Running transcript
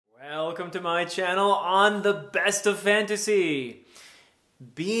welcome to my channel on the best of fantasy.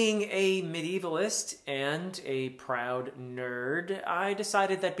 Being a medievalist and a proud nerd, I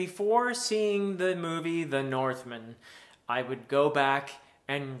decided that before seeing the movie The Northman, I would go back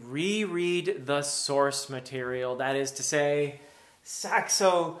and reread the source material, that is to say,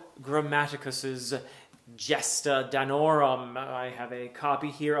 Saxo Grammaticus's Gesta Danorum. I have a copy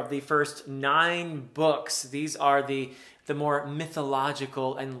here of the first 9 books. These are the more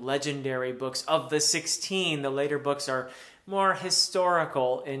mythological and legendary books of the 16. The later books are more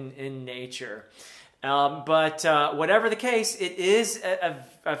historical in nature. But whatever the case, it is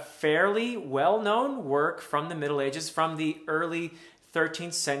a fairly well-known work from the Middle Ages, from the early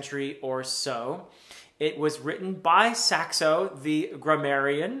 13th century or so. It was written by Saxo, the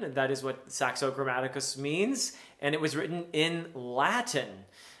grammarian. That is what Saxo Grammaticus means. And it was written in Latin.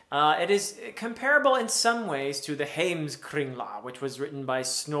 It is comparable in some ways to the Heimskringla, which was written by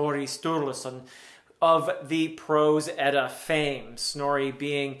Snorri Sturluson of the Prose Edda fame. Snorri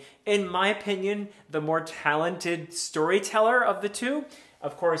being, in my opinion, the more talented storyteller of the two.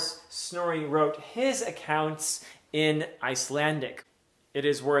 Of course, Snorri wrote his accounts in Icelandic. It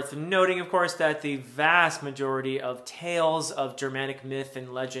is worth noting, of course, that the vast majority of tales of Germanic myth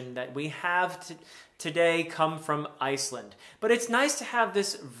and legend that we have today come from Iceland. But it's nice to have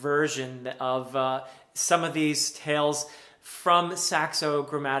this version of some of these tales from Saxo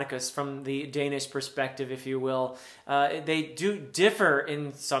Grammaticus, from the Danish perspective, if you will. They do differ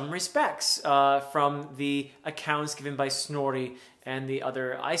in some respects from the accounts given by Snorri and the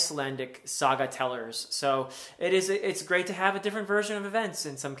other Icelandic saga tellers. So it's great to have a different version of events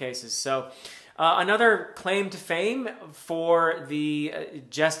in some cases. So another claim to fame for the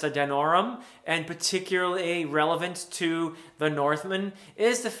Gesta Danorum, and particularly relevant to the Northman,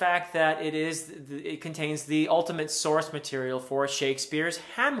 is the fact that it contains the ultimate source material for Shakespeare's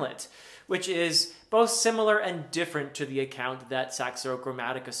Hamlet, which is both similar and different to the account that Saxo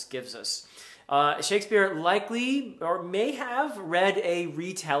Grammaticus gives us. Shakespeare likely, or may have, read a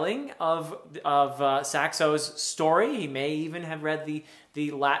retelling of Saxo's story. He may even have read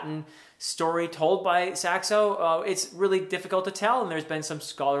the Latin story told by Saxo. It's really difficult to tell, and there's been some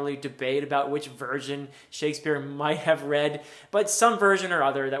scholarly debate about which version Shakespeare might have read, but some version or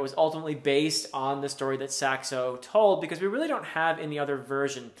other that was ultimately based on the story that Saxo told, because we really don't have any other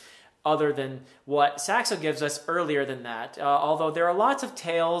version other than what Saxo gives us earlier than that. Although there are lots of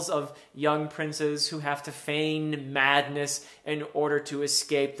tales of young princes who have to feign madness in order to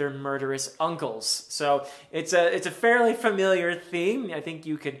escape their murderous uncles. So it's a fairly familiar theme. I think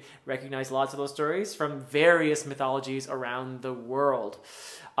you could recognize lots of those stories from various mythologies around the world.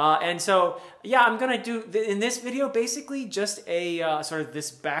 And so, yeah, I'm going to do, in this video, basically just a sort of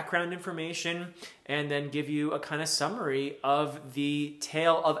this background information, and then give you a kind of summary of the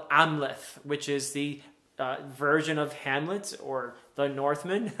tale of Amleth, which is the version of Hamlet, or the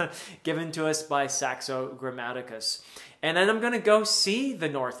Northman, given to us by Saxo Grammaticus. And then I'm going to go see The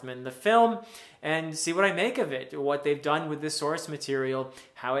Northman, the film, and see what I make of it, what they've done with this source material,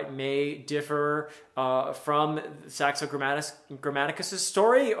 how it may differ from Saxo Grammaticus'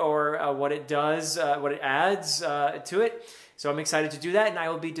 story, or what it does, what it adds to it. So I'm excited to do that, and I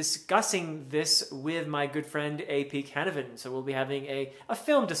will be discussing this with my good friend A.P. Canavan. So we'll be having a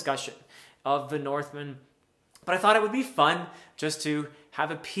film discussion of The Northman. But I thought it would be fun just to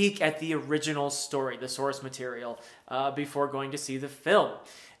have a peek at the original story, the source material, before going to see the film.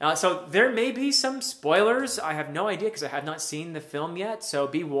 So there may be some spoilers. I have no idea because I have not seen the film yet. So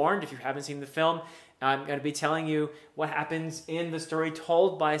be warned if you haven't seen the film. I'm going to be telling you what happens in the story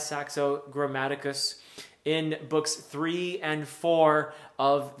told by Saxo Grammaticus in books 3 and 4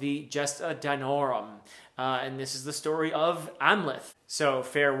 of the Gesta Danorum. And this is the story of Amleth. So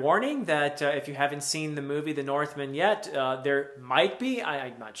fair warning that if you haven't seen the movie The Northman yet, there might be,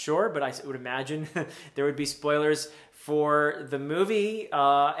 I'm not sure, but I would imagine there would be spoilers for the movie,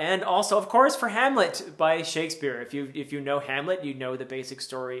 and also, of course, for Hamlet by Shakespeare. If you know Hamlet, you know the basic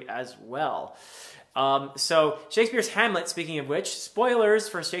story as well. So Shakespeare's Hamlet, speaking of which, spoilers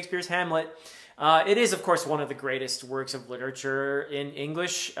for Shakespeare's Hamlet. It is, of course, one of the greatest works of literature in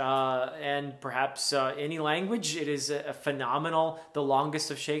English, and perhaps any language. It is a phenomenal, the longest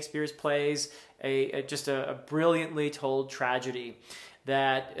of Shakespeare's plays, just a brilliantly told tragedy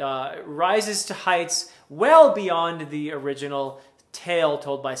that rises to heights well beyond the original tale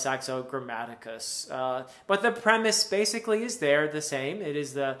told by Saxo Grammaticus. But the premise basically is the same. It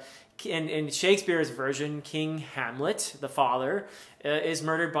is in Shakespeare's version, King Hamlet, the father, is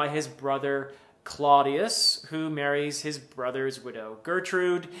murdered by his brother Claudius, who marries his brother's widow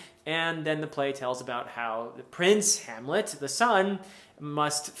Gertrude, and then the play tells about how the Prince Hamlet, the son,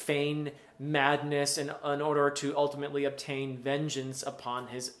 must feign madness in order to ultimately obtain vengeance upon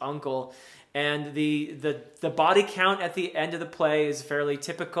his uncle. And the body count at the end of the play is fairly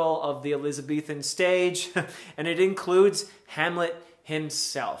typical of the Elizabethan stage, and it includes Hamlet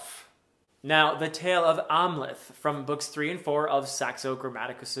himself. Now, the tale of Amleth from books 3 and 4 of Saxo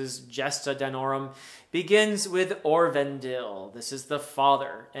Grammaticus's Gesta Danorum begins with Orvendil. This is the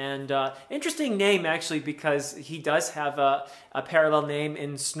father. And interesting name, actually, because he does have a parallel name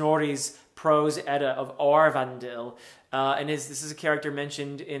in Snorri's Prose Edda of Orvandil. This is a character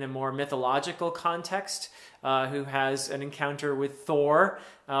mentioned in a more mythological context, who has an encounter with Thor.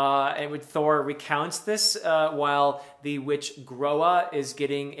 And Thor recounts this while the witch Groa is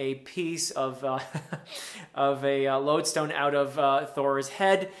getting a piece of a lodestone out of Thor's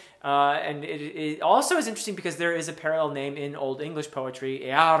head. And it also is interesting because there is a parallel name in Old English poetry,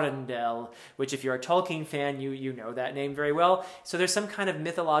 Earendel, which if you're a Tolkien fan, you know that name very well. So there's some kind of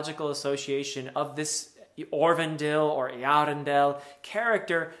mythological association of this Orvendil or Earendel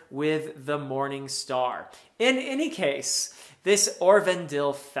character with the morning star. In any case, this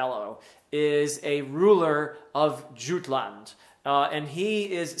Orvendil fellow is a ruler of Jutland, and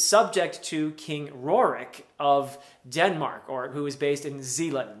he is subject to King Rorik of Denmark, who is based in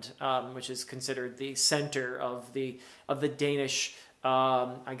Zealand, which is considered the center of the Danish,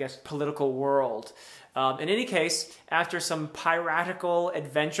 I guess, political world. In any case, after some piratical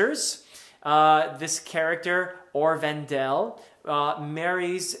adventures, this character, Orvendel,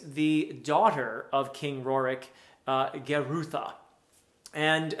 marries the daughter of King Rorik, Gerutha.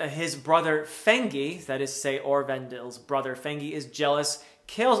 And his brother Fengi, that is to say Orvendil's brother Fengi, is jealous,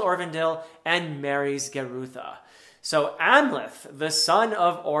 kills Orvendil, and marries Gerutha. So Amleth, the son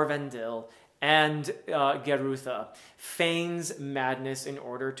of Orvendil and Gerutha, feigns madness in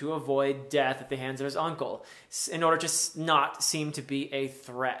order to avoid death at the hands of his uncle, in order to not seem to be a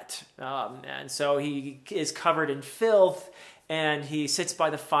threat. And so he is covered in filth, and he sits by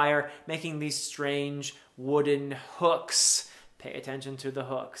the fire making these strange wooden hooks. Pay attention to the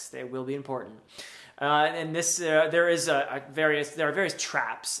hooks; they will be important. And this, there are various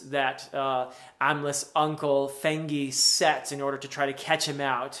traps that Amleth's uncle Fengi sets in order to try to catch him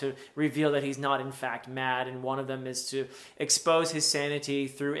out, to reveal that he's not in fact mad. And one of them is to expose his sanity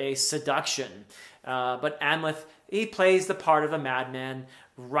through a seduction. But Amleth, he plays the part of a madman,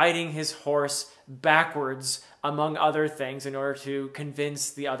 riding his horse backwards, among other things, in order to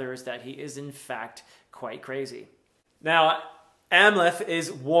convince the others that he is in fact quite crazy. Now, Amleth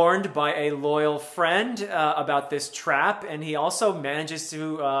is warned by a loyal friend about this trap, and he also manages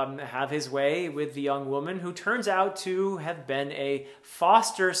to have his way with the young woman, who turns out to have been a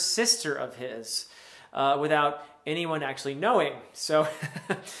foster sister of his, without anyone actually knowing. So,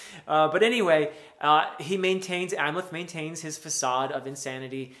 but anyway, Amleth maintains his facade of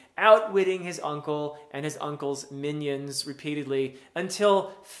insanity, outwitting his uncle and his uncle's minions repeatedly,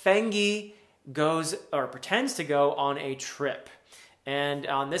 until Fengi goes, or pretends to go, on a trip. And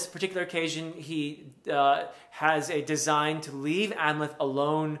on this particular occasion, he has a design to leave Amleth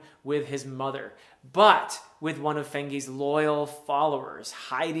alone with his mother, but with one of Fengi's loyal followers,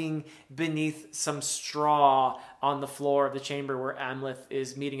 hiding beneath some straw on the floor of the chamber where Amleth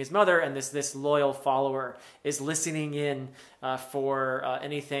is meeting his mother, and this loyal follower is listening in for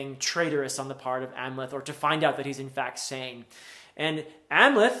anything traitorous on the part of Amleth, or to find out that he's in fact sane. And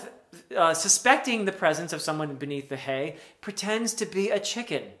Amleth, suspecting the presence of someone beneath the hay, pretends to be a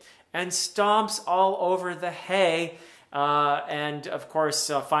chicken and stomps all over the hay, and of course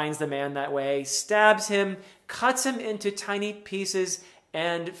finds the man that way, stabs him, cuts him into tiny pieces,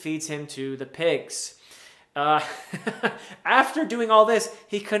 and feeds him to the pigs. After doing all this,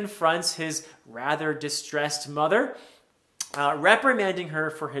 he confronts his rather distressed mother, reprimanding her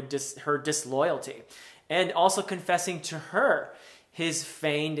for her disloyalty, and also confessing to her his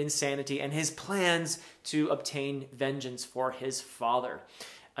feigned insanity and his plans to obtain vengeance for his father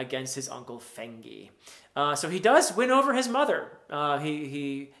against his uncle Fengi. So he does win over his mother.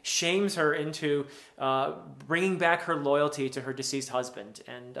 He shames her into bringing back her loyalty to her deceased husband.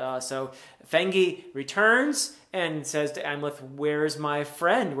 And so Fengi returns and says to Amleth, "Where's my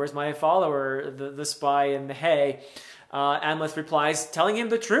friend? Where's my follower, the spy in the hay?" Amleth replies, telling him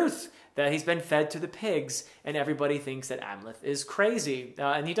the truth, that he's been fed to the pigs, and everybody thinks that Amleth is crazy.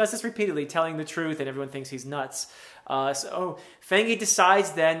 And he does this repeatedly, telling the truth, and everyone thinks he's nuts. So Fengi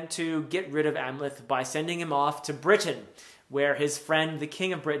decides then to get rid of Amleth by sending him off to Britain, where his friend, the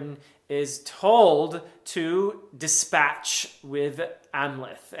King of Britain, is told to dispatch with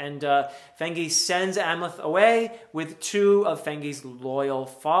Amleth. And Fengi sends Amleth away with 2 of Fengi's loyal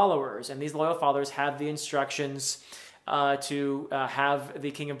followers. And these loyal followers have the instructions to have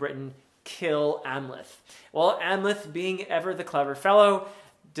the King of Britain kill Amleth. Well, Amleth, being ever the clever fellow,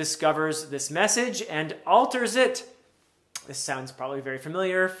 discovers this message and alters it. This sounds probably very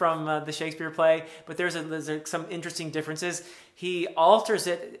familiar from the Shakespeare play, but there's some interesting differences. He alters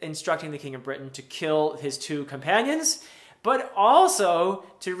it, instructing the King of Britain to kill his 2 companions, but also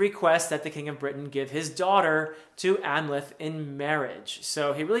to request that the King of Britain give his daughter to Amleth in marriage.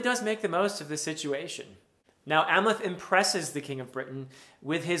 So he really does make the most of this situation. Now, Amleth impresses the King of Britain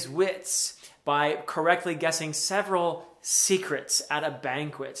with his wits by correctly guessing several secrets at a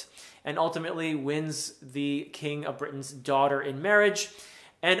banquet, and ultimately wins the King of Britain's daughter in marriage,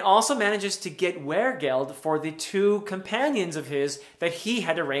 and also manages to get weregeld for the 2 companions of his that he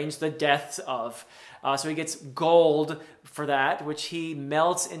had arranged the deaths of. So he gets gold for that, which he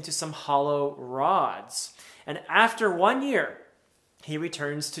melts into some hollow rods. And after 1 year, he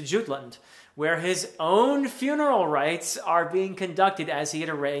returns to Jutland, where his own funeral rites are being conducted as he had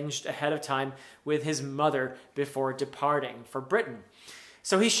arranged ahead of time with his mother before departing for Britain.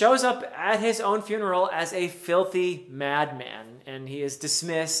 So he shows up at his own funeral as a filthy madman, and he is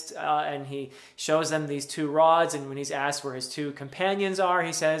dismissed, and he shows them these 2 rods, and when he's asked where his 2 companions are,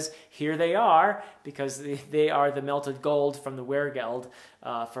 he says, here they are, because they are the melted gold from the weregeld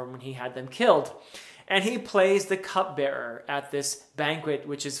from when he had them killed. And he plays the cupbearer at this banquet,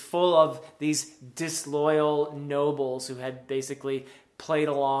 which is full of these disloyal nobles who had basically played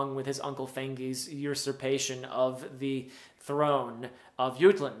along with his Uncle Fengi's usurpation of the throne of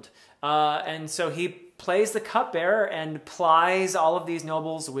Jutland. And so he plays the cupbearer and plies all of these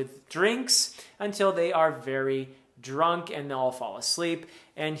nobles with drinks until they are very drunk and they all fall asleep.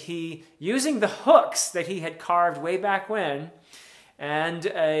 And he, using the hooks that he had carved way back when, and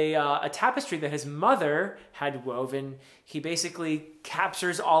a tapestry that his mother had woven, he basically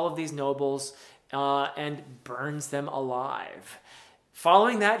captures all of these nobles and burns them alive.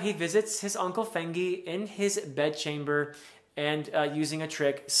 Following that, he visits his Uncle Fengi in his bedchamber and using a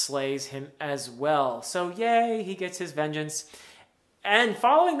trick slays him as well. So yay, he gets his vengeance. And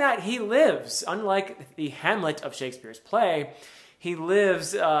following that, he lives. Unlike the Hamlet of Shakespeare's play, he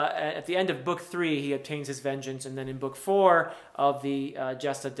lives, at the end of Book 3, he obtains his vengeance, and then in Book 4 of the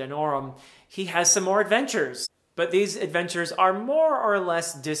Gesta Danorum, he has some more adventures. But these adventures are more or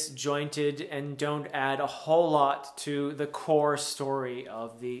less disjointed and don't add a whole lot to the core story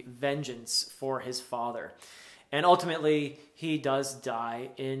of the vengeance for his father. And ultimately, he does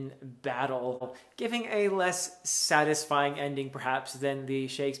die in battle, giving a less satisfying ending, perhaps, than the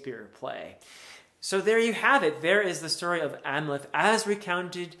Shakespeare play. So there you have it. There is the story of Amleth as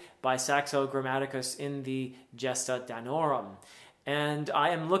recounted by Saxo Grammaticus in the Gesta Danorum. And I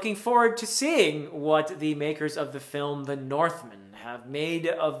am looking forward to seeing what the makers of the film The Northman have made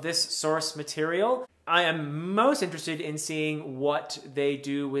of this source material. I am most interested in seeing what they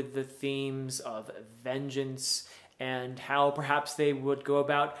do with the themes of vengeance and how perhaps they would go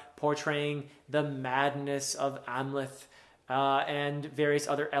about portraying the madness of Amleth and various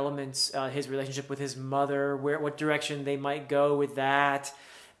other elements, his relationship with his mother, what direction they might go with that,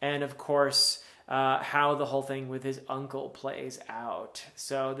 and of course, how the whole thing with his uncle plays out.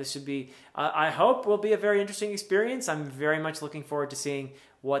 So this should be, I hope, will be a very interesting experience. I'm very much looking forward to seeing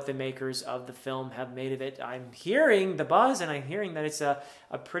what the makers of the film have made of it. I'm hearing the buzz, and I'm hearing that it's a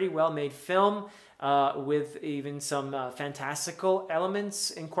pretty well-made film with even some fantastical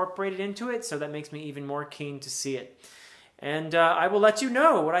elements incorporated into it, so that makes me even more keen to see it. And I will let you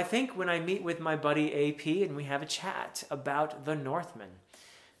know what I think when I meet with my buddy AP and we have a chat about The Northman.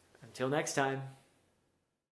 Until next time.